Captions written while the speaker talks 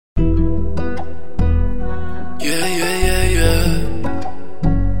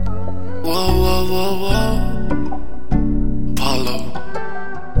whoa, whoa. Apollo.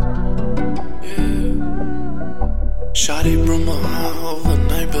 Yeah. Shawty broke my heart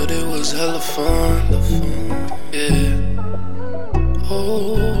overnight, but it was hella fun. Yeah.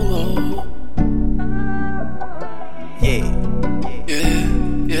 Oh. Yeah.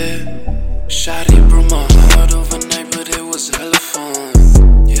 Yeah. Shawty broke my heart overnight, but it was hella fun.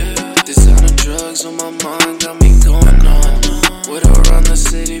 Yeah. Designer drugs on my mind got me going on. With her around the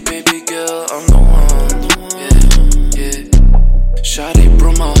city, baby girl, I'm the one. Yeah. Shawty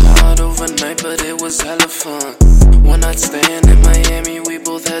broke my heart overnight, but it was hella fun. One night stand in Miami, we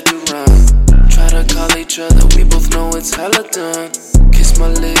both had to run. Try to call each other, we both know it's hella done. Kiss my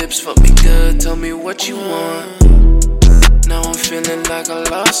lips, fuck me good, tell me what you want. Now I'm feeling like I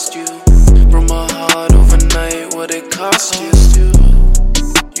lost you. Broke my heart overnight, what it cost you?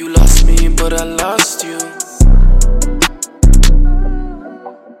 You lost me, but I lost you.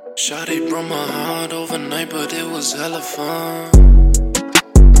 Shawty broke my heart overnight, but it was hella fun.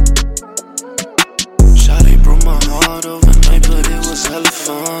 Shawty broke my heart overnight, but it was hella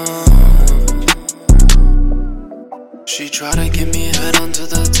fun. She tried to get me head onto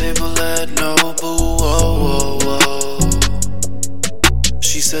the table at Nobu, whoa, whoa, whoa.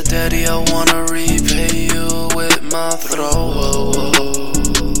 She said, Daddy, I wanna repay you with my throat, whoa, whoa.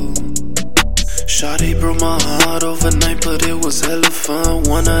 Shawty broke my heart overnight, but it was hella fun.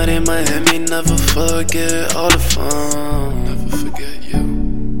 One night in Miami, never forget all the fun. Never forget you.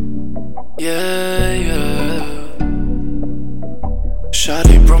 Yeah.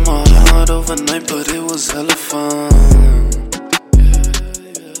 Shawty broke my heart overnight, but it was hella fun. Yeah.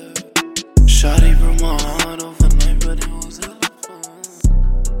 Shawty broke my heart overnight, but it was